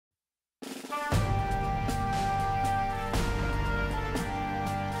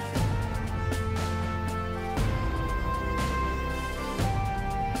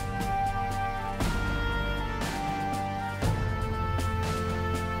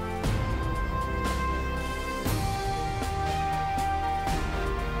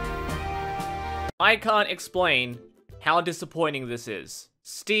I can't explain how disappointing this is.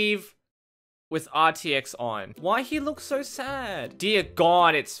 Steve with RTX on. Why he looks so sad? Dear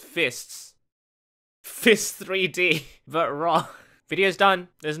God, it's Fists. Fist 3D, but raw. Video's done.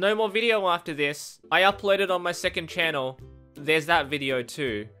 There's no more video after this. I uploaded on my second channel. There's that video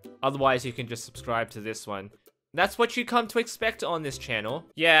too. Otherwise, you can just subscribe to this one. That's what you come to expect on this channel.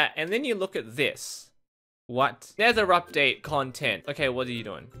 Yeah, and then you look at this. What? Nether update content. Okay, what are you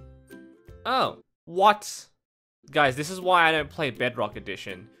doing? Oh, what? Guys, this is why I don't play Bedrock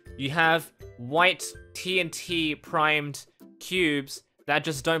Edition. You have white TNT primed cubes that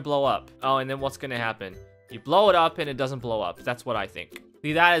just don't blow up. Oh, and then what's gonna happen? You blow it up and it doesn't blow up. That's what I think.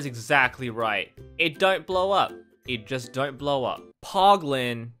 See, that is exactly right. It don't blow up. It just don't blow up.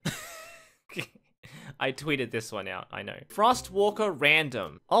 Poglin. I tweeted this one out, I know. Frostwalker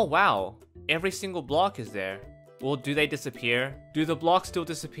random. Oh wow, every single block is there. Well, do they disappear? Do the blocks still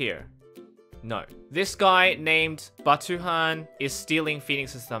disappear? No. This guy named Batuhan is stealing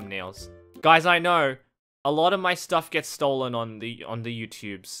Phoenix's thumbnails. Guys, I know a lot of my stuff gets stolen on the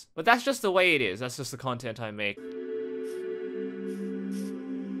YouTubes, but that's just the way it is. That's just the content I make.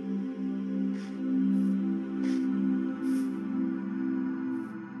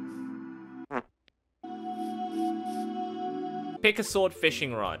 Pick a sword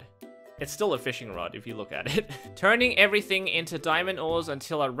fishing rod. It's still a fishing rod if you look at it. Turning everything into diamond ores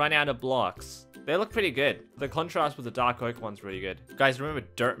until I run out of blocks. They look pretty good. The contrast with the dark oak one's really good. Guys, remember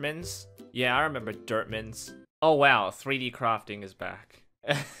Dirtmans? Yeah, I remember Dirtmans. Oh wow, 3D crafting is back.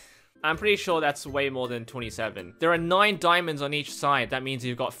 I'm pretty sure that's way more than 27. There are 9 diamonds on each side. That means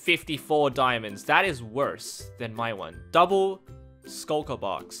you've got 54 diamonds. That is worse than my one. Double Skulker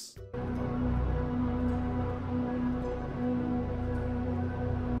box.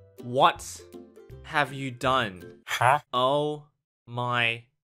 What have you done? Huh? Oh my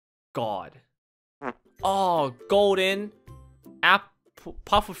God. Oh, golden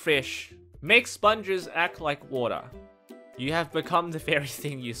pufferfish. Make sponges act like water. You have become the very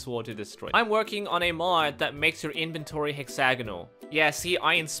thing you swore to destroy. I'm working on a mod that makes your inventory hexagonal. Yeah, see,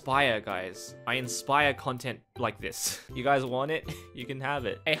 I inspire, guys. I inspire content like this. You guys want it? You can have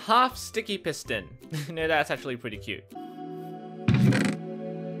it. A half sticky piston. No, that's actually pretty cute.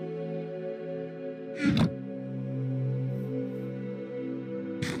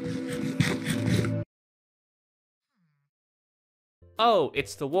 Oh,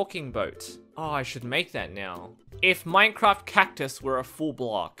 it's the walking boat. Oh, I should make that now. If Minecraft cactus were a full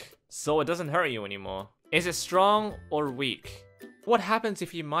block, so it doesn't hurt you anymore. Is it strong or weak? What happens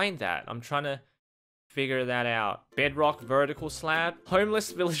if you mine that? I'm trying to figure that out. Bedrock vertical slab?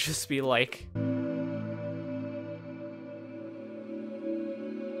 Homeless villagers be like...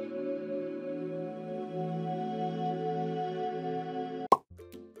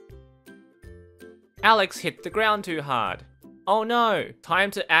 Alex hit the ground too hard. Oh no!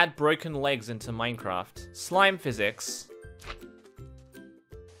 Time to add broken legs into Minecraft. Slime physics.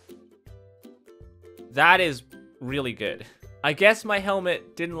 That is really good. I guess my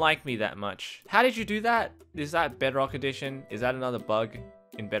helmet didn't like me that much. How did you do that? Is that Bedrock Edition? Is that another bug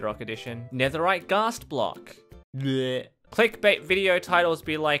in Bedrock Edition? Netherite ghast block. Blech. Clickbait video titles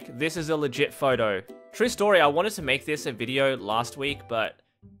be like, this is a legit photo. True story, I wanted to make this a video last week, but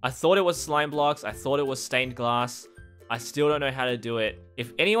I thought it was slime blocks, I thought it was stained glass. I still don't know how to do it.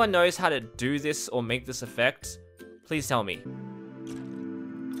 If anyone knows how to do this or make this effect, please tell me.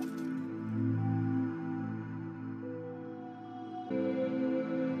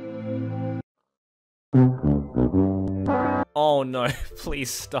 Oh no, please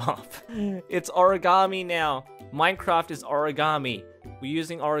stop. It's origami now. Minecraft is origami. We're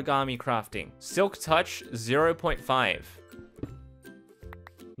using origami crafting. Silk touch 0.5.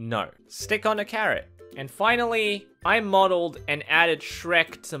 No. Stick on a carrot. And finally, I modeled and added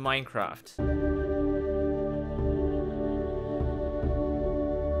Shrek to Minecraft.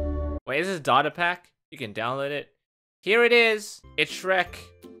 Wait, is this a data pack? You can download it. Here it is. It's Shrek.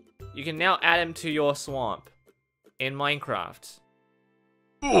 You can now add him to your swamp in Minecraft.